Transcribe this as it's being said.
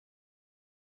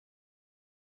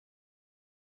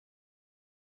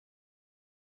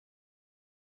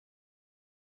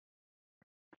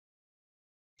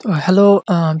তো hello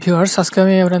viewers, আজকে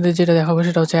আমি আপনাদের যেটা দেখাবো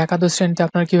সেটা হচ্ছে একাদশ শ্রেণীতে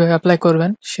আপনারা কিভাবে অ্যাপ্লাই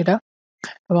করবেন সেটা।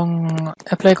 এবং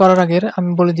অ্যাপ্লাই করার আগে আমি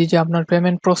বলে দিই যে আপনার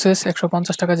পেমেন্ট প্রসেস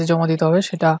 ৳১৫০ যে জমা দিতে হবে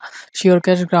সেটা শিওর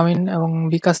ক্যাশ, গ্রামীণ এবং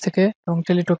বিকাশ থেকে এবং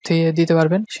টেলিটক থেকে দিতে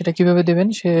পারবেন। সেটা কিভাবে দেবেন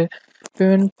সে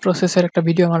পেমেন্ট প্রসেসের একটা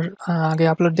ভিডিও আমার আগে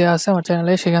আপলোড দেওয়া আছে আমার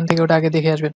চ্যানেলে, সেখান থেকে ওটা আগে দেখে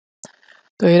আসবেন।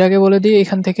 তো এর আগে বলে দিই,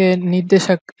 এখান থেকে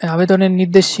আবেদনের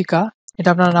নির্দেশিকা এটা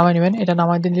আপনারা নামায় নেবেন। এটা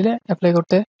নামায় দিয়ে নিলে অ্যাপ্লাই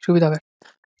করতে সুবিধা হবে।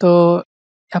 তো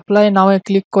অ্যাপ্লাই নাও এ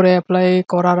ক্লিক করে অ্যাপ্লাই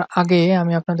করার আগে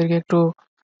আমি আপনাদেরকে একটু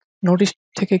নোটিশ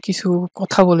থেকে কিছু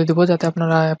কথা বলে দিব যাতে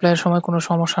আপনারা অ্যাপ্লাই এর সময় কোনো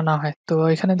সমস্যা না হয়। তো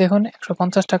এখানে দেখুন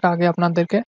 ৳১৫০ আগে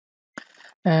আপনাদেরকে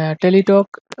টেলিটক,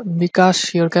 বিকাশ,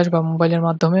 শিওর ক্যাশ বা মোবাইলের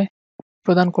মাধ্যমে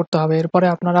প্রদান করতে হবে। এরপরে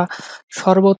আপনারা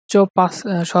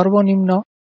সর্বনিম্ন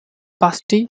 ৫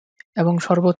 টি এবং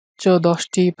সর্বোচ্চ ১০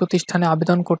 টি প্রতিষ্ঠানে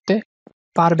আবেদন করতে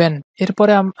পারবেন।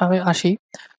 এরপরে আমি আসি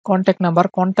কনট্যাক্ট নাম্বার।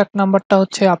 কনট্যাক্ট নাম্বারটা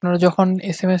হচ্ছে আপনারা যখন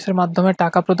এসএমএস এর মাধ্যমে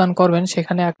টাকা প্রদান করবেন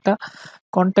সেখানে একটা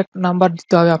কনট্যাক্ট নাম্বার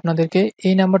দিতে হবে আপনাদেরকে।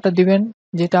 এই নাম্বারটা দিবেন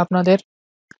যেটা আপনাদের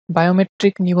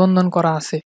বায়োমেট্রিক নিবন্ধন করা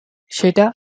আছে সেটা,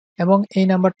 এবং এই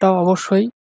নাম্বারটা অবশ্যই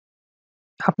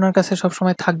আপনার কাছে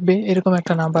সবসময় থাকবে এরকম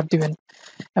একটা নাম্বার দিবেন।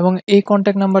 এবং এই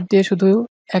কনট্যাক্ট নাম্বার দিয়ে শুধু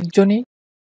একজনই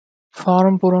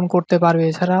ফর্ম পূরণ করতে পারবে।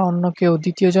 এছাড়া অন্য কেউ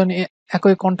দ্বিতীয় জন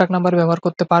একই কনট্যাক্ট নাম্বার ব্যবহার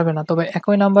করতে পারবে না। তবে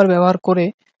একই নাম্বার ব্যবহার করে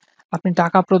আপনি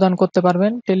টাকা প্রদান করতে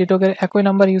পারবেন। টেলিটকের একই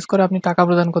নাম্বার ইউজ করে আপনি টাকা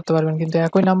প্রদান করতে পারবেন। কিন্তু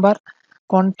একই নাম্বার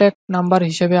কনট্যাক্ট নাম্বার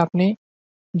হিসেবে আপনি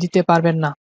দিতে পারবেন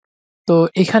না। তো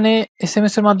এখানে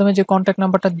এসএমএস এর মাধ্যমে যে কনট্যাক্ট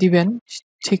নাম্বারটা দিবেন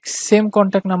ঠিক সেম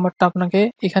কনট্যাক্ট নাম্বারটা আপনাকে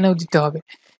এখানেও দিতে হবে।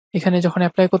 এখানে যখন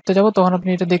এপ্লাই করতে যাব তখন আপনি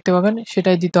এটা দেখতে পাবেন,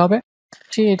 সেটাই দিতে হবে।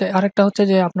 এটা আরেকটা হচ্ছে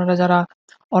যে আপনারা যারা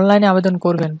অনলাইনে আবেদন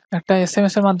করবেন, একটা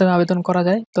এসএমএস এর মাধ্যমে আবেদন করা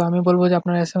যায়। তো আমি বলব যে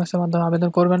আপনারা এসএমএস এর মাধ্যমে আবেদন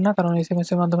করবেন না। কারণ এসএমএস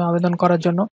এর মাধ্যমে আবেদন করার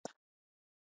জন্য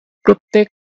প্রত্যেক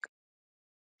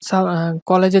সা আ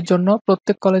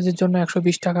প্রত্যেক কলেজের জন্য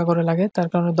 ৳১২০ করে লাগে। তার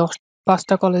কারণে ৫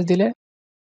 টা কলেজ দিলে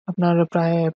আপনার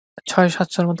প্রায়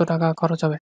 ৬০০-৭০০ র মতো টাকা খরচ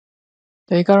হবে।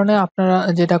 তো এই কারণে আপনারা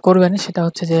যেটা করবেন সেটা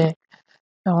হচ্ছে যে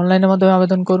অনলাইনের মাধ্যমে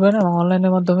আবেদন করবেন, এবং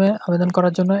অনলাইনের মাধ্যমে আবেদন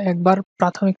করার জন্য একবার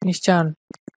প্রাথমিক নিশ্চয়ন,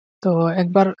 তো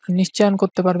একবার নিশ্চয়ন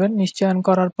করতে পারবেন। নিশ্চয়ন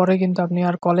করার পরে কিন্তু আপনি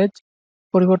আর কলেজ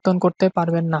পরিবর্তন করতে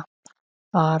পারবেন না।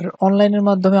 আর অনলাইনের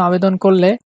মাধ্যমে আবেদন করলে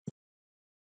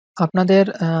আপনাদের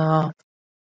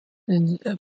এন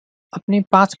আপনি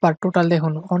 ৫ বার টোটাল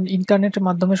দেখুন ইন্টারনেটের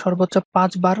মাধ্যমে সর্বোচ্চ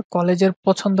 ৫ বার কলেজের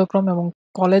পছন্দক্রম এবং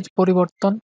কলেজ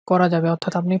পরিবর্তন করা যাবে।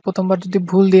 অর্থাৎ আপনি ১ম বার যদি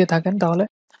ভুল দিয়ে থাকেন তাহলে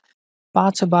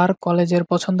 ৫ বার কলেজের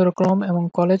পছন্দক্রম এবং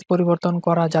কলেজ পরিবর্তন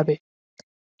করা যাবে।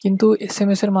 কিন্তু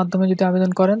এসএমএস এর মাধ্যমে যদি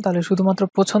আবেদন করেন তাহলে শুধুমাত্র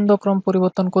পছন্দক্রম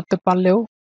পরিবর্তন করতে পারলেও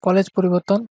কলেজ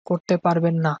পরিবর্তন করতে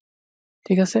পারবেন না।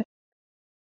 ঠিক আছে?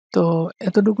 তো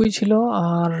এতটুকুই ছিল।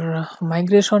 আর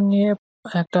মাইগ্রেশন নিয়ে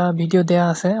একটা ভিডিও দেয়া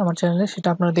আছে আমার চ্যানেলে, সেটা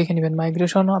আপনারা দেখে নিবেন।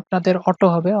 মাইগ্রেশন আপনাদের অটো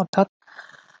হবে, অর্থাৎ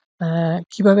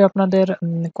কিভাবে আপনাদের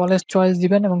কলেজ চয়েস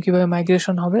দিবেন এবং কিভাবে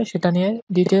মাইগ্রেশন হবে সেটা নিয়ে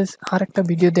ডিটেইলস আরেকটা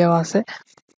ভিডিও দেওয়া আছে।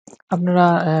 আপনারা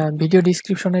ভিডিও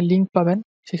ডেসক্রিপশনে লিংক পাবেন।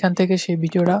 সেখান থেকে সেই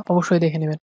ভিডিওটা অবশ্যই দেখে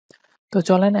নিবেন। তো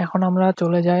চলেন এখন আমরা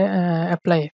চলে যাই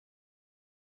এপ্লাই এ।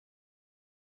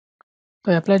 তো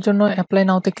এপ্লাই এর জন্য এপ্লাই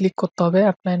নাও তে ক্লিক করতে হবে।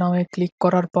 এপ্লাই নাও এ ক্লিক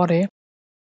করার পরে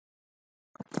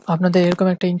আপনাদের এরকম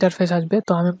একটা ইন্টারফেস আসবে।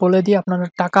 তো আমি বলে দিই, আপনারা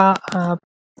টাকা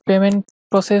পেমেন্ট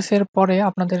প্রসেস এর পরে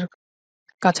আপনাদের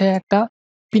কাছে একটা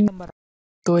পিন নাম্বার,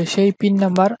 তো সেই পিন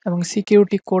নাম্বার এবং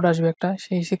সিকিউরিটি কোড আসবে একটা।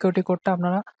 সেই সিকিউরিটি কোডটা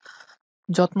আপনারা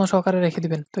যত্ন সহকারে রেখে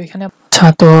দিবেন। তো এখানে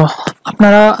তো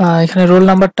আপনারা এখানে রোল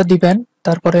নাম্বারটা দিবেন।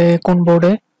 তারপরে কোন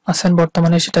বোর্ডে আছেন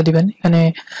বর্তমানে সেটা দিবেন। এখানে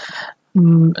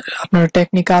উম আপনার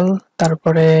টেকনিক্যাল,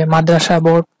 তারপরে মাদ্রাসা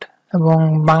বোর্ড এবং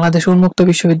বাংলাদেশ উন্মুক্ত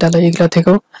বিশ্ববিদ্যালয় এগুলা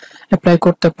থেকেও এপ্লাই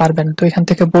করতে পারবেন। তো এখান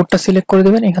থেকে বোর্ডটা সিলেক্ট করে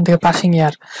দিবেন। এখান থেকে পাসিং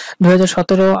ইয়ার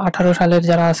 ২০১৭-১৮ সালের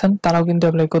যারা আছেন তারাও কিন্তু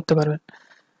এপ্লাই করতে পারবেন,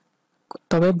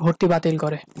 তবে ভর্তি বাতিল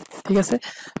করে। ঠিক আছে?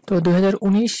 তো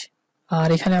 ২০১৯, আর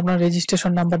এখানে আপনার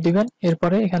রেজিস্ট্রেশন নাম্বার দিবেন।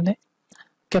 এরপরে এখানে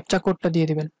ক্যাপচা কোডটা দিয়ে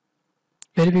দিবেন,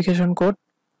 ভেরিফিকেশন কোড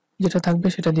যেটা থাকবে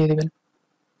সেটা দিয়ে দিবেন।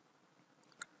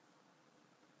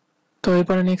 তো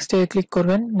এরপরে নেক্সটে ক্লিক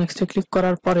করবেন। নেক্সটে ক্লিক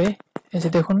করার পরে এই যে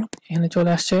দেখুন এখানে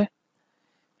চলে আসছে।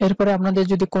 এরপরে আপনাদের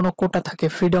যদি কোনো কোটা থাকে,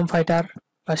 ফ্রিডম ফাইটার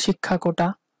বা শিক্ষা কোটা,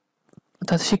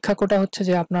 অর্থাৎ শিক্ষা কোটা হচ্ছে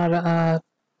যে আপনার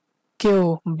কেউ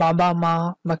বাবা মা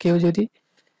বা কেউ যদি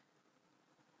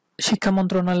শিক্ষা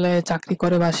মন্ত্রণালয়ে চাকরি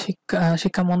করে বা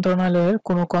শিক্ষা মন্ত্রণালয়ের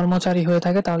কোনো কর্মচারী হয়ে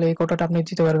থাকে তাহলে এই কোটাটা আপনি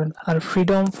দিতে পারবেন। আর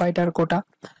ফ্রিডম ফাইটার কোটা,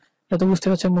 এটা তো বুঝতে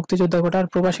পারছেন মুক্তিযোদ্ধা কোটা। আর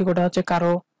প্রবাসী কোটা হচ্ছে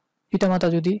কারো পিতামাতা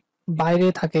যদি বাইরে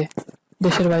থাকে,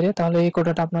 দেশের বাইরে, তাহলে এই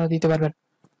কোটাটা আপনারা দিতে পারবেন।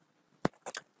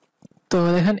 তো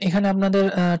দেখেন এখানে আপনাদের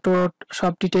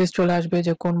সব ডিটেইলস চলে আসবে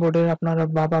যে কোন বোর্ডের আপনার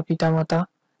বাবা পিতামাতা,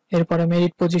 এরপরে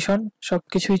মেরিট পজিশন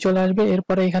সবকিছুই চলে আসবে।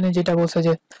 এরপরে এখানে যেটা বলছে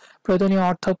যে প্রয়োজনীয়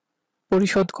অর্থ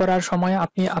পরিশোধ করার সময়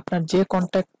আপনি আপনার যে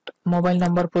কন্ট্যাক্ট মোবাইল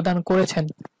নাম্বার প্রদান করেছেন,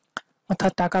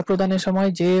 অর্থাৎ টাকা প্রদানের সময়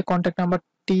যে কন্ট্যাক্ট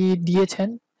নাম্বারটি দিয়েছেন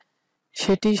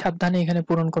সেটি সাবধানে এখানে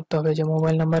পূরণ করতে হবে, যে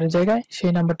মোবাইল নাম্বারের জায়গায়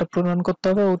সেই নাম্বারটা পূরণ করতে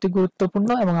হবে, অতি গুরুত্বপূর্ণ।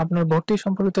 এবং আপনার ভর্তি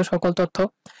সম্পর্কিত সকল তথ্য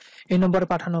এই নম্বরে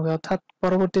পাঠানো হবে, অর্থাৎ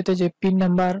পরবর্তীতে যে পিন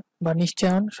নাম্বার বা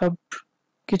নিশ্চয়ন সব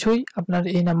কিছুই আপনার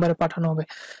এই নাম্বারে পাঠানো হবে।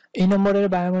 এই নম্বরের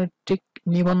বায়োমেট্রিক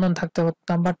নিবন্ধন থাকতে হবে,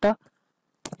 নাম্বারটা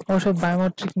অবশ্যই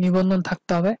বায়োমেট্রিক নিবন্ধন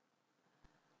থাকতে হবে।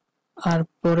 আর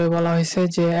পরে বলা হয়েছে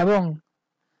যে এবং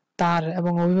তার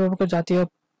এবং অভিভাবকের জাতীয়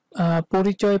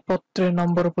পরিচয় পত্রের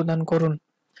নম্বর প্রদান করুন।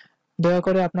 দয়া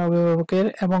করে আপনার অভিভাবকের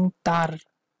এবং তার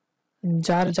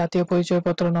যার জাতীয়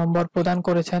পরিচয়পত্র নম্বর প্রদান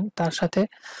করেছেন তার সাথে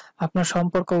আপনার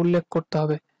সম্পর্ক উল্লেখ করতে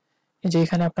হবে, যে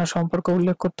এখানে আপনার সম্পর্ক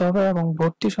উল্লেখ করতে হবে। এবং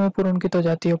ভর্তির সময় পূরণকৃত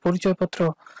জাতীয় পরিচয়পত্র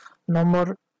নম্বর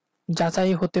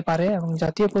যাচাই হতে পারে এবং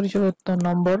জাতীয় পরিচয়পত্র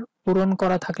নম্বর পূরণ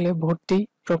করা থাকলে ভর্তি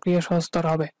প্রক্রিয়া সহজতর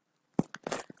হবে।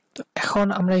 তো এখন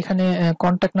আমরা এখানে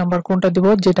কন্ট্যাক্ট নাম্বার কোনটা দিব,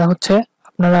 যেটা হচ্ছে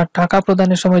আপনারা টাকা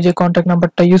প্রদানের সময় যে কন্ট্যাক্ট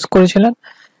নাম্বারটা ইউজ করেছিলেন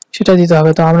সেটা দিতে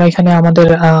হবে। তো আমরা এখানে আমাদের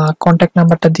কন্ট্যাক্ট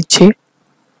নাম্বারটা দিচ্ছি,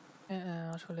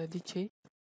 আসলে দিচ্ছি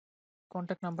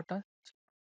কন্ট্যাক্ট নাম্বারটা।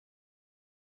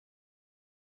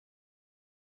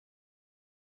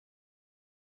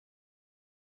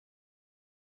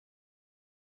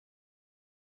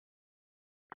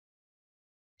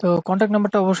 তো কন্ট্যাক্ট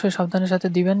নাম্বারটা অবশ্যই সাবধানের সাথে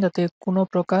দিবেন যাতে কোনো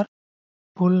প্রকার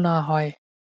ভুল না হয়।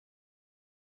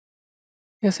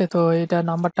 ঠিক আছে, তো এটা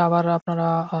নাম্বারটা আবার আপনারা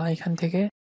এখান থেকে,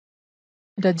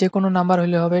 এটা যে কোনো নাম্বার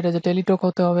হলে হবে, এটা যে টেলিটক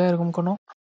হতে হবে এরকম কোনো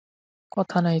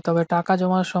কথা নাই। তবে টাকা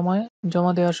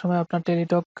জমা দেওয়ার সময় আপনার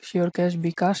টেলিটক, শিওর ক্যাশ,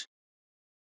 বিকাশ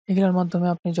এগুলোর মাধ্যমে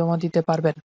আপনি জমা দিতে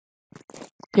পারবেন।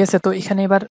 ঠিক আছে, তো এখানে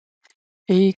এবার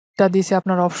এইটা দিছে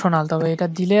আপনার অপশনাল, তবে এটা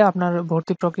দিলে আপনার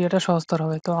ভর্তি প্রক্রিয়াটা সহজতর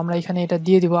হবে। তো আমরা এখানে এটা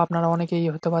দিয়ে দিব, আপনারা অনেকেই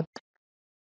হয়তো বা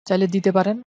চাইলে দিতে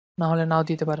পারেন, না হলে নাও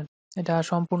দিতে পারেন, এটা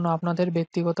সম্পূর্ণ আপনাদের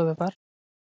ব্যক্তিগত ব্যাপার।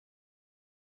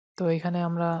 তো এখানে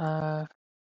আমরা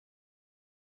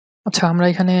আচ্ছা, আমরা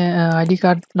এখানে আইডি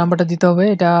কার্ড নাম্বারটা দিতে হবে।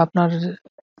 এটা আপনার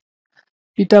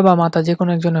পিতা বা মাতা যে কোনো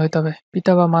একজনের হইতে হবে,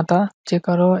 পিতা বা মাতা যে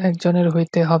কারো একজনের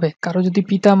হইতে হবে। কারো যদি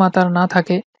পিতা মাতার না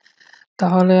থাকে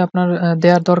তাহলে আপনার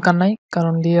দেওয়ার দরকার নাই,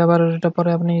 কারণ দিয়ে আবার এটা পরে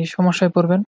আপনি সমস্যায়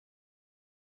পড়বেন।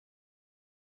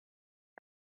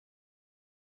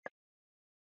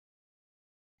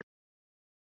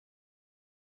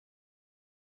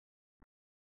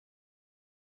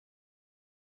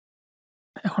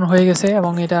 এখন হয়ে গেছে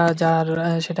এবং এটা যার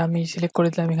সেটা আমি সিলেক্ট করে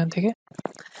দিলাম এখান থেকে।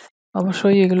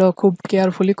 অবশ্যই এগুলো খুব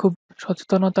কেয়ারফুলি, খুব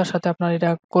সচেতনতার সাথে আপনারা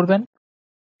এটা করবেন,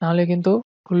 নাহলে কিন্তু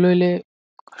ভুল হইলে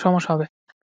সমস্যা হবে।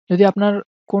 যদি আপনার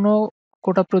কোনো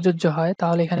কোটা প্রযোজ্য হয়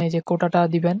তাহলে এখানে এই যে কোটাটা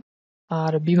দিবেন।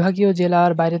 আর বিভাগীয়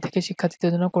জেলার বাইরে থেকে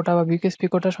শিক্ষার্থীদের জন্য কোটা বা বিকেএসপি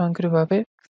কোটা স্বয়ংক্রিয়ভাবে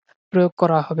প্রয়োগ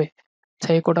করা হবে। আচ্ছা,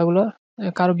 এই কোটাগুলো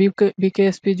কারো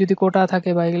বিকেএসপি যদি কোটা থাকে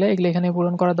বা এগুলো এখানে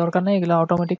পূরণ করার দরকার নেই, এগুলো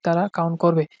অটোমেটিক তারা কাউন্ট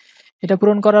করবে। এটা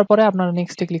পূরণ করার পরে আপনারা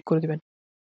নেক্সটে ক্লিক করে দিবেন।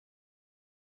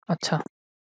 আচ্ছা,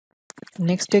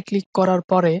 নেক্সটে ক্লিক করার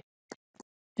পরে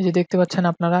এই যে দেখতে পাচ্ছেন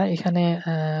আপনারা এখানে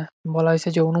বলা হয়েছে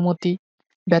যে অনুমতি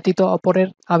ব্যতীত অপরের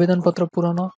আবেদনপত্র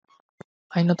পূরণও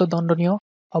আইনত দণ্ডনীয়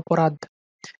অপরাধ।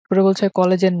 পরে বলছে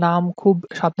কলেজের নাম খুব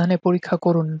সাবধানে পরীক্ষা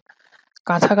করুন।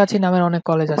 কাছাকাছি নামের অনেক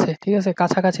কলেজ আছে, ঠিক আছে,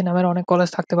 কাছাকাছি নামের অনেক কলেজ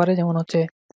থাকতে পারে। যেমন হচ্ছে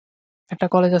একটা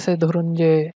কলেজ আছে ধরুন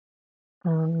যে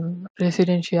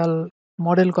রেসিডেন্সিয়াল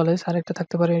মডেল কলেজ, আরেকটা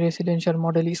থাকতে পারে residential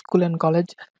model school and college.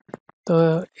 তো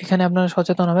এখানে আপনারা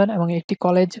সচেতন হবেন এবং একটি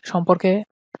কলেজ সম্পর্কে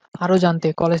আরো জানতে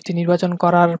কলেজটি নির্বাচন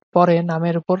করার পরে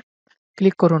নামের উপর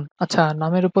ক্লিক করুন। আচ্ছা,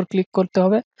 নামের উপর ক্লিক করতে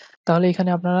হবে, তাহলে এখানে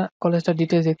আপনারা কলেজটা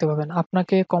ডিটেইলস দেখতে পাবেন।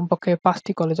 আপনাকে কমপক্ষে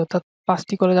 5টি কলেজ, অর্থাৎ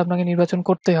 5টি কলেজ আপনাকে নির্বাচন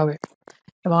করতেই হবে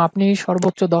এবং আপনি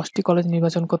সর্বোচ্চ 10টি কলেজ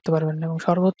নির্বাচন করতে পারবেন এবং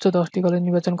সর্বোচ্চ 10টি কলেজ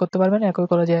নির্বাচন করতে পারবেন। একই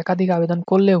কলেজে একাধিক আবেদন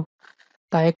করলেও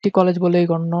তা একটি কলেজ বলেই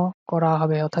গণ্য করা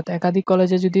হবে। অর্থাৎ একাধিক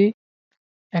কলেজে যদি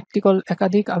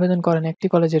একাধিক আবেদন করেন একটি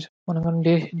কলেজের, মনে করেন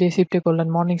ডে শিফটে করলেন,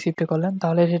 মর্নিং শিফটে করলেন,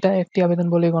 তাহলে সেটা একটি আবেদন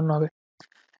বলেই গণ্য হবে।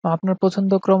 আপনার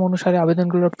পছন্দ ক্রম অনুসারে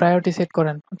আবেদনগুলোর প্রায়োরিটি সেট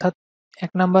করেন, অর্থাৎ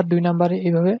 1 নাম্বার 2 নাম্বারে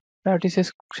এইভাবে প্রায়োরিটি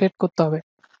সেট করতে হবে।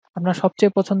 আপনার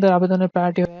সবচেয়ে পছন্দের আবেদনের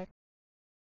প্রায়োরিটি হবে 1,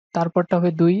 তারপরটা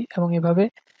হবে 2 এবং এভাবে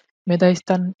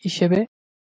মেধাস্থান হিসেবে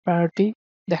প্রায়োরিটি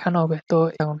দেখানো হবে। তো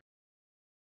এখন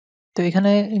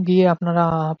এখানে গিয়ে আপনারা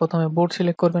প্রথমে বোর্ড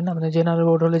সিলেক্ট করবেন। আমাদের জেনারেল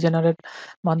বোর্ড হলে জেনারেল,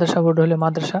 মাদ্রাসা বোর্ড হলে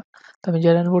মাদ্রাসা। তো আমি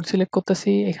জেনারেল বোর্ড সিলেক্ট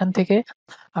করতেছি। এখান থেকে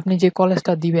আপনি যে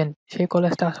কলেজটা দিবেন সেই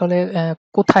কলেজটা আসলে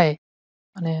কোথায়,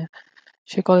 মানে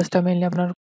সেই কলেজটা মেইনলি আপনার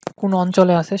কোন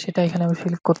অঞ্চলে আছে সেটা এখানে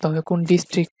সিলেক্ট করতে হবে, কোন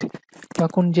ডিস্ট্রিক্ট বা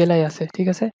কোন জেলায় আছে। ঠিক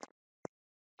আছে,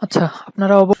 আচ্ছা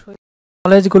আপনারা অবশ্যই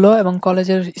কলেজগুলো এবং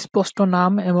কলেজের স্পষ্ট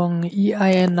নাম এবং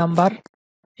EIN নাম্বার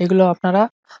এগুলো আপনারা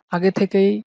আগে থেকেই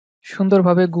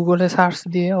সুন্দরভাবে গুগলে সার্চ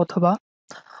দিয়ে অথবা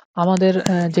আমাদের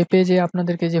যে পেজে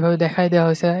আপনাদেরকে যেভাবে দেখাই দেওয়া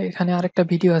হয়েছে, এখানে আরেকটা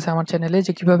ভিডিও আছে আমার চ্যানেলে,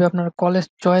 যে কিভাবে আপনারা কলেজ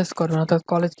চয়েস করবেন, অর্থাৎ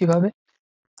কলেজ কিভাবে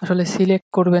আসলে সিলেক্ট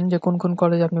করবেন, যে কোন কোন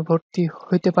কলেজে আপনি ভর্তি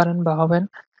হইতে পারেন বা হবেন,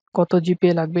 কত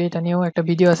জিপিএ লাগবে, এটা নিয়েও একটা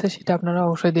ভিডিও আছে, সেটা আপনারা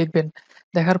অবশ্যই দেখবেন।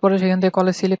 দেখার পরে সেখান থেকে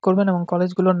কলেজ সিলেক্ট করবেন এবং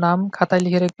কলেজগুলোর নাম খাতায়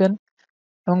লিখে রাখবেন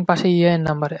এবং পাশে EIN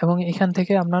নাম্বার, এবং এখান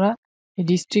থেকে আপনারা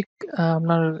ডিস্ট্রিক্ট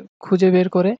আপনার খুঁজে বের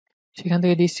করে সেখান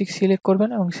থেকে ডিস্ট্রিক্ট সিলেক্ট করবেন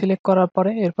এবং সিলেক্ট করার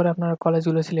পরে এরপরে আপনারা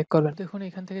কলেজগুলো সিলেক্ট করবেন। দেখুন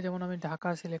এখান থেকে যেমন আমি ঢাকা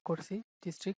সিলেক্ট করছি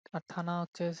ডিস্ট্রিক্ট, আর থানা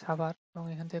হচ্ছে সাভার, এবং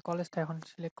এখান থেকে কলেজটা এখন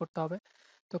সিলেক্ট করতে হবে।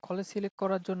 তো কলেজ সিলেক্ট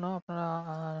করার জন্য আপনারা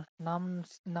নাম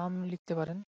নাম লিখতে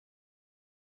পারেন।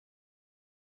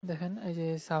 দেখেন এই যে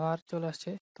সাভার চলে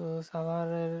আসছে। তো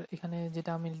সাভারের এখানে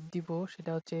যেটা আমি দিব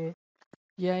সেটা হচ্ছে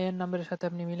EIN নাম্বারের সাথে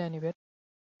আপনি মিলাই নেবেন।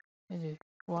 এই যে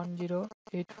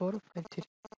 108453।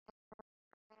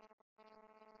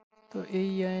 তো এই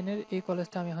EIN এর এই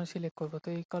কলেজটা আমি এখন সিলেক্ট করব। তো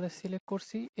এই কলেজ সিলেক্ট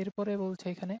করছি। এরপরে বলছে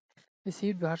এখানে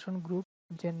সিট ভার্সন গ্রুপ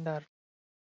জেন্ডার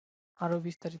আরো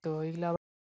বিস্তারিত এগুলা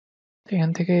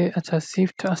এখান থেকে। আচ্ছা,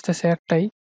 শিফট আসতেছে একটাই,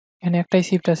 এখানে একটাই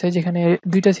শিফট আছে, যেখানে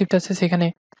দুইটা শিফট আছে সেখানে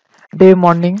ডে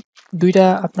মর্নিং দুইটা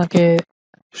আপনাকে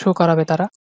শো করাবে তারা।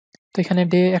 তো এখানে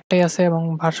ডে একটাই আছে এবং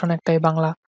ভার্সন একটাই বাংলা,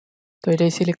 তো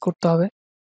এটাই সিলেক্ট করতে হবে।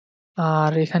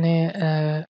 আর এখানে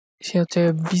সে হচ্ছে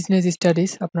বিজনেস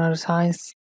স্টাডিজ, আপনার সায়েন্স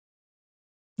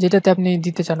যেটাতে আপনি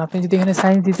দিতে চান, আপনি যদি এখানে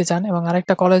সায়েন্স দিতে চান এবং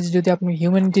আরেকটা কলেজ যদি আপনি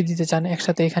হিউম্যানিটি দিতে চান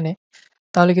একসাথে এখানে,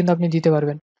 তাহলে কিন্তু আপনি দিতে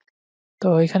পারবেন। তো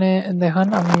এখানে দেখান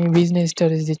আমি বিজনেস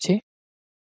স্টাডিজ দিচ্ছি।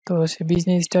 তো সে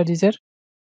বিজনেস স্টাডিজের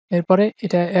এরপরে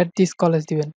এটা অ্যাড দিস কলেজ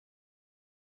দিবেন।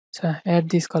 আচ্ছা, অ্যাড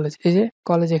দিস কলেজ, এই যে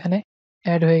কলেজ এখানে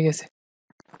অ্যাড হয়ে গেছে।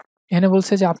 এখানে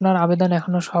বলছে যে আপনার আবেদন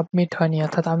এখনো সাবমিট হয়নি,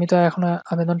 অর্থাৎ আমি তো এখনো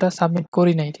আবেদনটা সাবমিট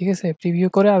করি নাই, ঠিক আছে, প্রিভিউ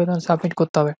করে আবেদন সাবমিট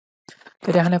করতে হবে। তো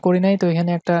এটা এখানে করি নাই, তো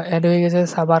এখানে একটা অ্যাড হয়ে গেছে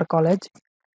সাভার কলেজ।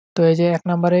 তো এই যে ১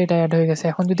 নম্বরে এটা এড হয়ে গেছে।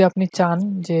 এখন যদি আপনি চান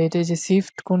যে এটা যে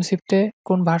শিফট কোন শিফটে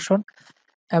কোন ভার্সন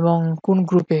এবং কোন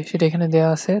গ্রুপে সেটা এখানে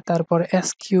দেওয়া আছে। তারপর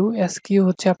এসকিউ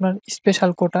হচ্ছে আপনার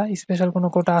স্পেশাল কোটা, স্পেশাল কোনো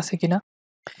কোটা আছে কিনা।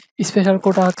 স্পেশাল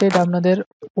কোটা হচ্ছে এটা আপনাদের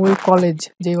ওই কলেজ,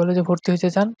 যে কলেজে ভর্তি হতে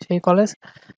চান সেই কলেজ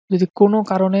যদি কোনো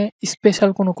কারণে স্পেশাল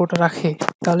কোনো কোটা রাখে,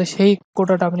 তাহলে সেই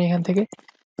কোটাটা আপনি এখান থেকে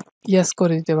ইয়েস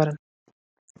করে দিতে পারেন।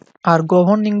 আর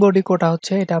গভর্নিং বডি কোটা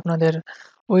হচ্ছে এটা আপনাদের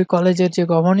ওই কলেজের যে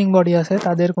গভর্নিং বডি আছে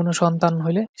তাদের কোনো সন্তান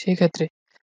হলে সেই ক্ষেত্রে,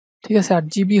 ঠিক আছে। আর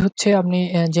জিবি হচ্ছে আপনি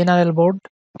জেনারেল বোর্ড,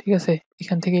 ঠিক আছে,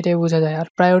 এখান থেকে এটাই বোঝা যায়। আর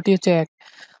প্রায়োরিটি হচ্ছে ১,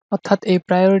 অর্থাৎ এই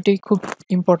প্রায়োরিটি খুব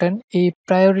ইম্পর্টেন্ট। এই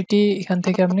প্রায়োরিটি এখান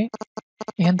থেকে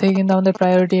কিন্তু আমাদের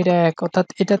প্রায়োরিটি এটা ১, অর্থাৎ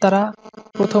এটা তারা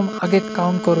প্রথম আগে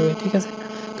কাউন্ট করবে, ঠিক আছে।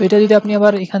 তো এটা যদি আপনি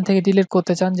আবার এখান থেকে ডিলিট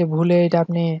করতে চান, যে ভুলে এটা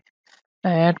আপনি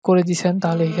অ্যাড করে দিছেন,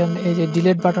 তাহলে এখানে এই যে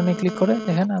ডিলিট বাটনে ক্লিক করে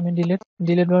দেখেন আমি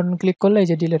ডিলিট বাটন ক্লিক করলে এই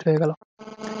যে ডিলিট হয়ে গেল,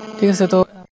 ঠিক আছে।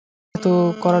 তো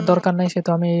করার দরকার নাই, সেহেতু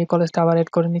আমি এই কলেজটা আবার এড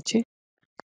করে নিচ্ছি।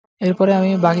 এরপরে আমি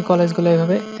বাকি কলেজগুলো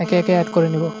এভাবে একে একে অ্যাড করে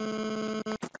নিব।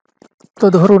 তো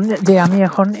ধরুন যে আমি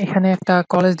এখন এখানে একটা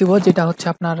কলেজ দিব, যেটা হচ্ছে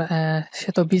আপনার সে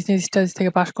তো বিজনেস স্টাডিজ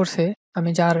থেকে পাশ করছে, আমি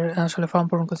যার আসলে ফর্ম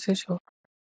পূরণ করছি। সো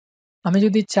আমি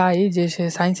যদি চাই যে সে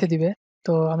সায়েন্সে দিবে,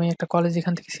 তো আমি একটা কলেজ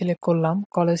এখান থেকে সিলেক্ট করলাম।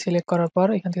 কলেজ সিলেক্ট করার পর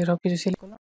এখান থেকে সবকিছু সিলেক্ট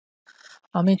করলাম।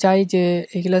 আমি চাই যে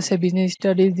এগুলা সে বিজনেস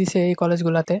স্টাডিজ দিছে এই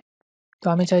কলেজগুলাতে, তো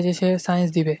আমি চাই যে সে সায়েন্স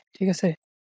দিবে, ঠিক আছে।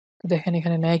 তো দেখেন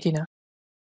এখানে নেয় কিনা।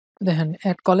 দেখেন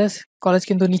অ্যাট কলেজ, কলেজ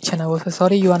কিন্তু নিচ্ছে না, বলছে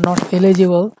sorry you are not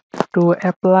eligible to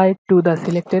apply to the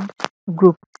selected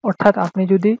group. অর্থাৎ আপনি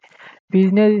যদি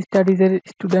বিজনেস স্টাডিজের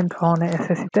স্টুডেন্ট হন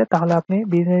এসএসসিতে, তাহলে আপনি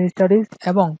বিজনেস স্টাডিজ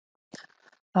এবং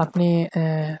আপনি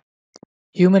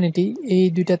হিউম্যানিটি এই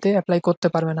দুইটাতে অ্যাপ্লাই করতে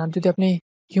পারবেন। আর যদি আপনি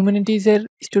হিউম্যানিটিজের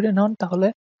স্টুডেন্ট হন, তাহলে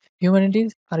হিউম্যানিটিজ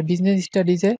আর বিজনেস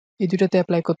স্টাডিজে এই দুইটাতে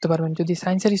অ্যাপ্লাই করতে পারবেন। যদি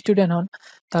সায়েন্সের স্টুডেন্ট হন,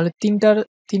 তাহলে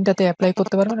তিনটাতে অ্যাপ্লাই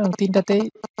করতে পারবেন এবং তিনটাতেই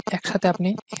একসাথে আপনি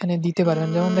এখানে দিতে পারবেন।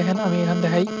 যেমন দেখেন আমি এখানে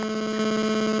দেখাই,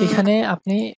 এখানে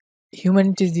আপনি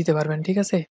হিউম্যানিটিজ দিতে পারবেন, ঠিক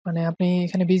আছে। মানে আপনি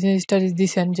এখানে বিজনেস স্টাডিজ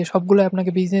দিছেন, যে সবগুলো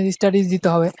আপনাকে বিজনেস স্টাডিজ দিতে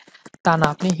হবে তা না,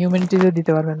 আপনি হিউম্যানিটিজও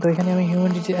দিতে পারবেন। তো এখানে আমি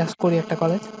হিউম্যানিটিজ অ্যাড করি একটা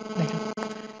কলেজ, দেখেন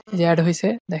যে অ্যাড হয়েছে।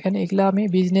 দেখেন এগুলা আমি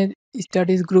বিজনেস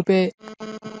স্টাডিজ গ্রুপে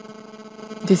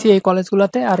দিছি এই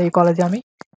কলেজগুলোতে, আর এই কলেজে আমি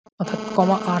অর্থাৎ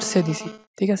কমা আর্টসে দিছি,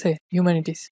 ঠিক আছে,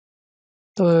 হিউম্যানিটিজ।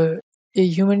 তো এই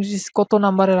হিউম্যানিটিজ কত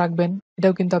নাম্বারে রাখবেন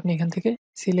এটাও কিন্তু আপনি এখান থেকে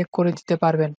সিলেক্ট করে দিতে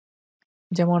পারবেন।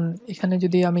 যেমন এখানে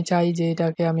যদি আমি চাই যে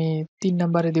এটাকে আমি ৩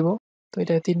 নাম্বারে দিব, তো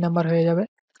এটা ৩ নাম্বার হয়ে যাবে।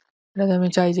 এটাতে আমি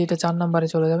চাই যে এটা ৪ নাম্বারে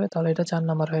চলে যাবে, তাহলে এটা ৪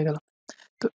 নাম্বার হয়ে গেল।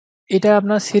 তো এটা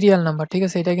আপনার সিরিয়াল নাম্বার, ঠিক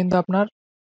আছে, এটা কিন্তু আপনার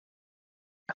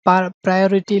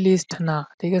প্রায়োরিটি লিস্ট না,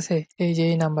 ঠিক আছে। এই যে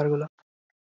এই নাম্বারগুলো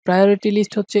প্রায়োরিটি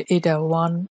লিস্ট হচ্ছে এটা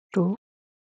 1, 2,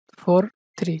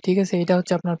 123, ঠিক আছে? এটা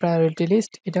হচ্ছে আপনার প্রায়োরিটি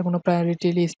লিস্ট, এটা কোনো প্রায়োরিটি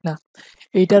লিস্ট না।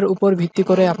 এইটার উপর ভিত্তি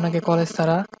করে আপনাকে কলেজ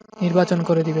তারা নির্বাচন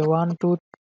করে দিবে 1 2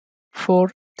 4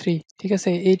 3, ঠিক আছে?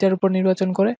 এইটার উপর নির্বাচন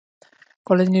করে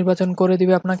কলেজ নির্বাচন করে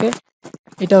দিবে আপনাকে।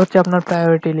 এটা হচ্ছে আপনার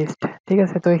প্রায়োরিটি লিস্ট, ঠিক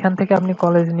আছে? তো এখান থেকে আপনি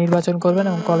কলেজ নির্বাচন করবেন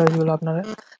এবং কলেজগুলো আপনারা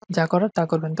যা করার তা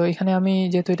করবেন। তো এখানে আমি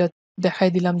যেহেতু এটা দেখাই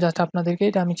দিলাম জাস্ট আপনাদেরকে,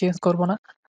 এটা আমি চেঞ্জ করব না।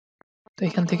 তো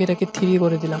এখান থেকে এটাকে 3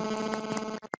 করে দিলাম।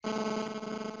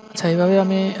 আচ্ছা, এইভাবে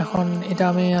আমি এখন এটা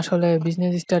আমি আসলে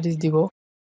বিজনেস স্টাডিজ দিব,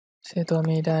 সেহেতু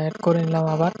আমি এটা অ্যাড করে নিলাম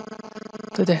আবার।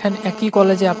 তো দেখেন একই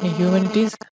কলেজে আপনি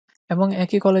হিউম্যানিটিজ এবং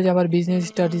একই কলেজে আবার বিজনেস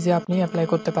স্টাডিজে আপনি অ্যাপ্লাই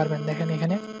করতে পারবেন, দেখেন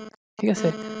এখানে, ঠিক আছে?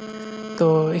 তো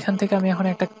এখান থেকে আমি এখন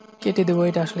একটা কেটে দেবো,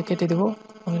 এটা আসলে কেটে দেবো,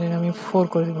 আমি 4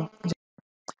 করে দেবো।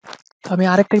 তো আমি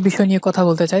আরেকটা বিষয় নিয়ে কথা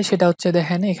বলতে চাই, সেটা হচ্ছে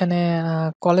দেখেন এখানে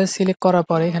কলেজ সিলেক্ট করার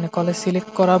পরে, এখানে কলেজ সিলেক্ট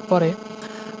করার পরে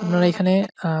আপনারা এখানে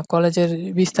কলেজের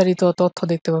বিস্তারিত তথ্য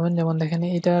দেখতে পাবেন। যেমন দেখেন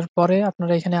এটার পরে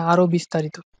আপনারা এখানে আরো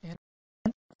বিস্তারিত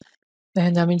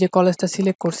দেখেন যে আমি যে কলেজটা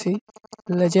সিলেক্ট করছি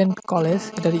লেজেন্ড কলেজ,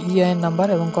 এটার ইআইএন নাম্বার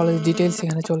এবং কলেজ ডিটেইলস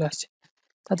এখানে চলে আসছে।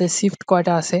 তাতে শিফট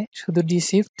কয়টা আছে, শুধু ডি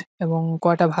শিফট, এবং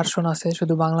কয়টা ভার্সন আছে,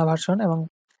 শুধু বাংলা ভার্সন, এবং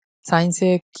সায়েন্সে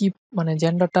কি মানে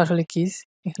জেন্ডারটা আসলে কি,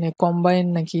 এখানে কম্বাইন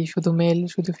নাকি শুধু মেল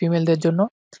শুধু ফিমেলদের জন্য,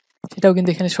 সেটাও কিন্তু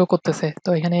এখানে শো করতেছে। তো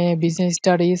এখানে বিজনেস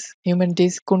স্টাডিজ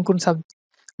হিউম্যানিটিজ কোন কোন সাব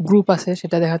গ্রুপ আছে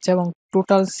সেটা দেখাচ্ছে, এবং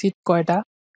টোটাল সিট কয়টা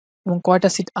এবং কয়টা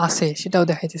সিট আছে সেটাও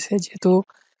দেখাইতেছে। যেহেতু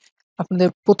আপনাদের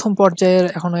প্রথম পর্যায়ের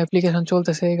এখনো অ্যাপ্লিকেশন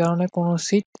চলতেছে, এই কারণে কোনো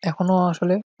সিট এখনো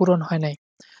আসলে পূরণ হয় নাই।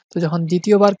 তো যখন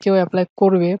দ্বিতীয়বার কেউ অ্যাপ্লাই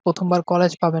করবে, প্রথমবার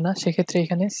কলেজ পাবে না, সেক্ষেত্রে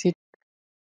এখানে সিট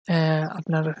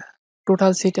আপনার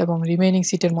টোটাল সিট এবং রিমেইনিং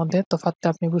সিটের মধ্যে তফাৎটা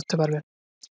আপনি বুঝতে পারবেন।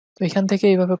 তো এখান থেকে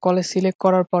এইভাবে কলেজ সিলেক্ট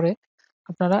করার পরে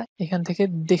আপনারা এখান থেকে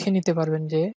দেখে নিতে পারবেন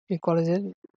যে এই কলেজের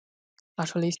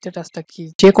আসলে স্ট্যাটাসটা কি,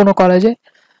 যে কোনো কলেজে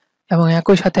এবং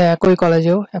একই সাথে একই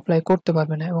কলেজেও অ্যাপ্লাই করতে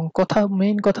পারবেন। এবং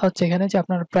মেইন কথা হচ্ছে এখানে যে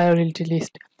আপনার প্রায়োরিটি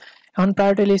লিস্ট, এখন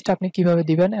প্রায়োরিটি লিস্ট আপনি কিভাবে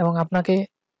দিবেন এবং আপনাকে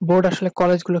বোর্ড আসলে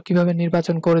কলেজগুলো কিভাবে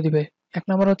নির্বাচন করে দিবে। এক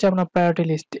নম্বর হচ্ছে আপনার প্রায়োরিটি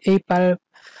লিস্ট, এই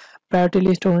প্রায়োরিটি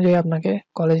লিস্ট অনুযায়ী আপনাকে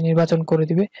কলেজ নির্বাচন করে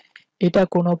দিবে। এটা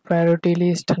কোনো প্রায়োরিটি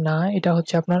লিস্ট না, এটা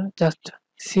হচ্ছে আপনার জাস্ট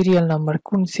সিরিয়াল নাম্বার,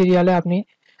 কোন সিরিয়ালে আপনি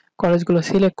কলেজগুলো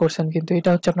সিলেক্ট করছেন, কিন্তু এটা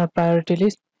হচ্ছে আপনার প্রায়োরিটি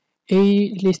লিস্ট। এই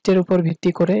লিস্টের উপর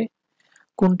ভিত্তি করে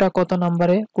কোনটা কত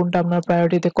নাম্বারে, কোনটা আপনার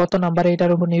প্রায়োরিটিতে কত নাম্বারে,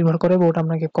 এটার উপর নির্ভর করে বোর্ড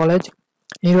আপনাকে কলেজ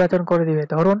নির্বাচন করে দিবে।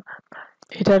 ধরুন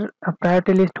এটার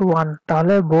প্রায়োরিটি লিস্ট 1,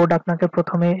 তাহলে বোর্ড আপনাকে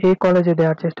প্রথমে এই কলেজে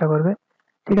দেওয়ার চেষ্টা করবে,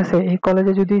 ঠিক আছে? এই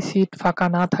কলেজে যদি সিট ফাঁকা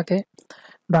না থাকে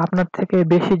বা আপনার থেকে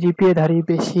বেশি জিপিএ ধারী,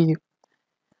 বেশি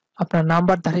আপনার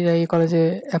নাম্বারধারীরা এই কলেজে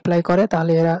অ্যাপ্লাই করে,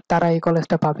 তাহলে তারা এই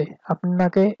কলেজটা পাবে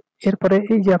আপনাকে। এরপরে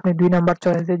এই যে আপনি 2 নাম্বার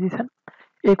চয়েস দিয়ে দিয়েছেন,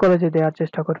 এই কলেজে দেওয়ার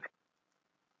চেষ্টা করবে।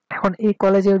 এখন এই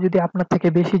কলেজেও যদি আপনার থেকে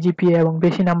বেশি জিপিএ এবং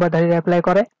বেশি নাম্বারধারীরা অ্যাপ্লাই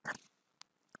করে,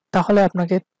 তাহলে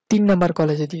আপনাকে 3 নাম্বার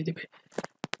কলেজে দিয়ে দিবে।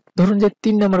 ধরুন যে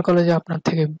 3 নাম্বার কলেজে আপনার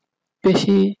থেকে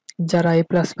বেশি যারা এ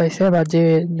প্লাস পাইছে বা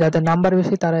যাদের নাম্বার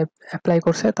বেশি তারা অ্যাপ্লাই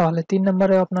করছে, তাহলে 3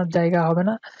 নাম্বারে আপনার জায়গা হবে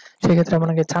না, সেক্ষেত্রে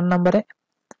আপনাকে 4 নাম্বারে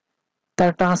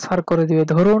তারা ট্রান্সফার করে দিবে।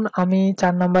 ধরুন আমি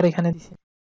 4 নাম্বার এখানে দিছি,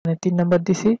 মানে 3 নাম্বার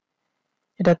দিছি,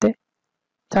 এটাতে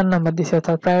 4 নাম্বার দিছি,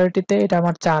 অর্থাৎ প্রায়োরিটিতে এটা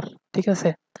আমার 4, ঠিক আছে?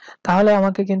 তাহলে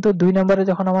আমাকে কিন্তু 2 নাম্বারে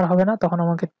যখন আমার হবে না, তখন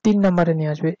আমাকে 3 নাম্বারে নিয়ে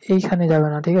আসবে, এইখানে যাবে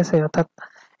না, ঠিক আছে? অর্থাৎ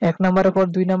 1 নাম্বারের পর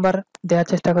 2 নাম্বার দেওয়ার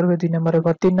চেষ্টা করবে, 2 নাম্বারের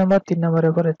পর 3 নাম্বার, 3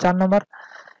 নাম্বারের পরে 4 নাম্বার,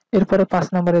 এরপরে 5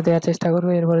 নাম্বারে দেওয়ার চেষ্টা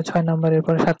করবে, এরপরে 6 নাম্বার,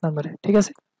 এরপরে 7 নাম্বারে, ঠিক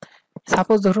আছে?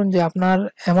 সাপোজ ধরুন যে আপনার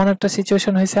এমন একটা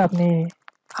সিচুয়েশন হয়েছে, আপনি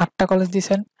 8টা কলেজ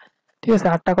দিছেন, ঠিক আছে?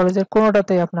 8টা কলেজের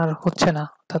কোনোটাতেই আপনার হচ্ছে না,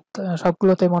 অর্থাৎ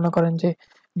সবগুলোতে মনে করেন যে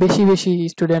বেশি বেশি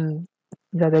স্টুডেন্ট,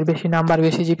 যাদের বেশি নাম্বার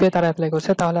বেশি জিপিএ তারা অ্যাপ্লাই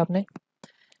করছে, তাহলে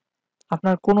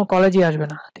আপনার কোনো কলেজই আসবে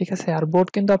না, ঠিক আছে? আর বোর্ড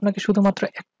কিন্তু আপনাকে শুধুমাত্র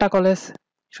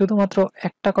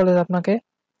একটা কলেজ আপনাকে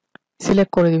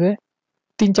সিলেক্ট করে দিবে,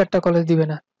 3-4টা কলেজ দিবে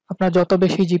না। আপনার যত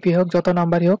বেশি জিপিএ হোক, যত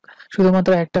নাম্বারই হোক,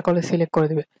 শুধুমাত্র একটা কলেজ সিলেক্ট করে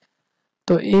দিবে।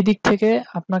 তো এই দিক থেকে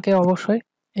আপনাকে অবশ্যই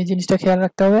এই জিনিসটা খেয়াল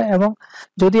রাখতে হবে। এবং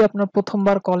যদি আপনার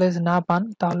প্রথমবার কলেজ না পান,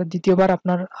 তাহলে দ্বিতীয়বার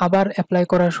আপনার আবার অ্যাপ্লাই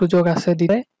করার সুযোগ আছে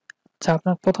দিতে। আচ্ছা,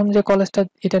 আপনার প্রথম যে কলেজটা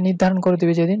এটা নির্ধারণ করে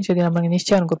দিবে যেদিন, সেদিন আপনাকে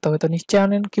নিশ্চয়ন করতে হবে। তো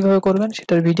নিশ্চয়ন কিভাবে করবেন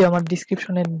সেটার ভিডিও আমার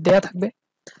ডিসক্রিপশনে দেওয়া থাকবে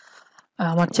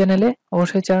আমার চ্যানেলে,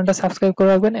 অবশ্যই চ্যানেলটা সাবস্ক্রাইব করে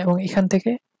রাখবেন এবং এখান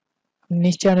থেকে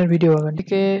নিশ্চয়নের ভিডিও পাবেন।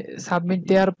 এটিকে সাবমিট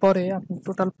দেওয়ার পরে আপনি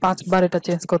টোটাল 5 বার এটা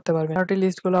চেঞ্জ করতে পারবেন। প্রায়োরিটি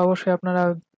লিস্টগুলো অবশ্যই আপনারা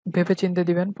ভেবে চিন্তে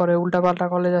দিবেন, পরে উল্টাপাল্টা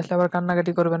কলেজ আসলে আবার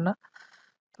কান্নাকাটি করবেন না।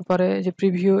 তারপরে যে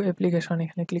প্রিভিউ অ্যাপ্লিকেশন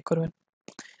এখানে ক্লিক করবেন।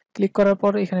 ক্লিক করার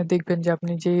পর এখানে দেখবেন যে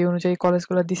আপনি যে অনুযায়ী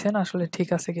কলেজগুলো দিচ্ছেন আসলে ঠিক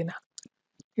আছে কিনা,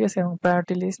 ঠিক আছে? এবং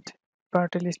প্রায়োরিটি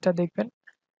লিস্টটা দেখবেন,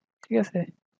 ঠিক আছে?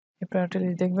 এই প্রায়োরিটি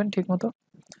লিস্ট দেখবেন ঠিক মতো,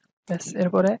 ব্যাস।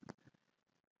 এরপরে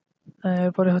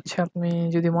এরপরে হচ্ছে আপনি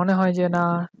যদি মনে হয় যে না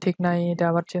ঠিক নাই, এটা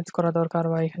আবার চেঞ্জ করা দরকার,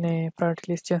 বা এখানে প্রায়োরিটি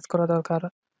লিস্ট চেঞ্জ করা দরকার,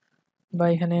 বা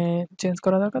এখানে চেঞ্জ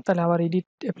করা দরকার, তাহলে আবার এডিট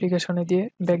অ্যাপ্লিকেশনে দিয়ে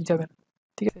ব্যাক যাবেন।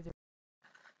 ঠিক আছে?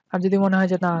 আর যদি মনে হয়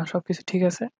যে না সবকিছু ঠিক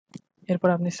আছে, এরপর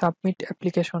আপনি সাবমিট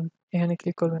অ্যাপ্লিকেশন এখানে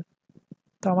ক্লিক করবেন।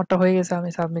 তো আমারটা হয়ে গেছে, আমি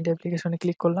সাবমিট অ্যাপ্লিকেশনে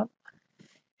ক্লিক করলাম।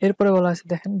 এরপরে বলা আছে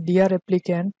দেখেন, deer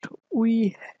applicant, we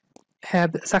have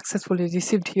successfully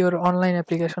received your online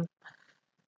application.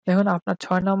 দেখুন আপনার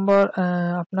 6 নম্বর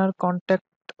আপনার কন্ট্যাক্ট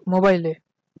মোবাইলে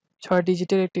 6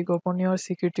 ডিজিটের একটি গোপনীয়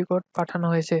সিকিউরিটি কোড পাঠানো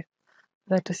হয়েছে।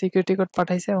 একটা সিকিউরিটি কোড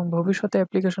পাঠাইছে এবং ভবিষ্যতে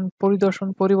অ্যাপ্লিকেশন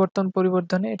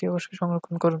পরিবর্তনে এটি অবশ্যই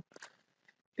সংরক্ষণ করুন।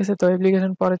 ঠিক আছে? তো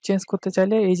অ্যাপ্লিকেশন পরে চেঞ্জ করতে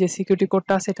চাইলে এই যে সিকিউরিটি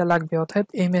কোডটা আছে এটা লাগবে, অতএব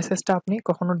এই মেসেজটা আপনি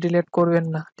কখনো ডিলিট করবেন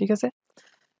না। ঠিক আছে?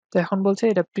 তো এখন বলছে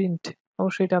এটা প্রিন্ট,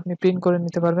 অবশ্যই এটা আপনি প্রিন্ট করে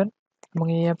নিতে পারবেন এবং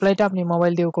এই অ্যাপ্লাইটা আপনি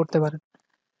মোবাইল দিয়েও করতে পারেন।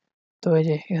 তো এই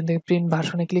যে এখান থেকে প্রিন্ট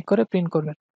ভার্সনে ক্লিক করে প্রিন্ট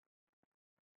করবেন।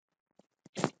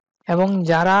 এবং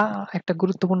যারা, একটা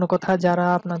গুরুত্বপূর্ণ কথা, যারা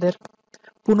আপনাদের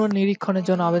পুনর্নিরীক্ষণের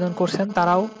জন্য আবেদন করছেন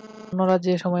তারাও অন্যরা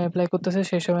যে সময় অ্যাপ্লাই করতেছে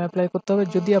সেই সময় অ্যাপ্লাই করতে হবে।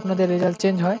 যদি আপনাদের রেজাল্ট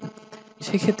চেঞ্জ হয়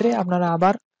সেক্ষেত্রে আপনারা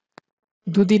আবার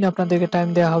 2 দিন আপনাদেরকে টাইম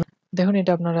দেওয়া হবে। দেখুন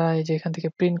এটা আপনারা এই যে এখান থেকে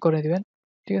প্রিন্ট করে দিবেন।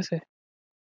 ঠিক আছে?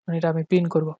 এটা আমি প্রিন্ট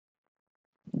করব।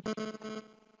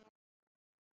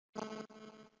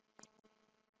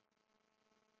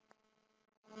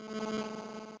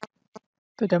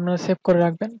 তো এটা আপনারা সেভ করে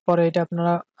রাখবেন, পরে এটা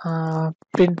আপনারা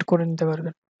প্রিন্ট করে নিতে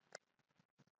পারবেন।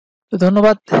 তো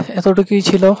ধন্যবাদ, এতটুকুই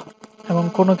ছিল। এবং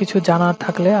কোনো কিছু জানার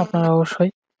থাকলে আপনারা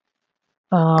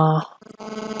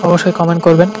অবশ্যই কমেন্ট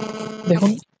করবেন।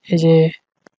 দেখুন এই যে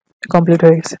কমপ্লিট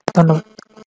হয়ে গেছে। ধন্যবাদ।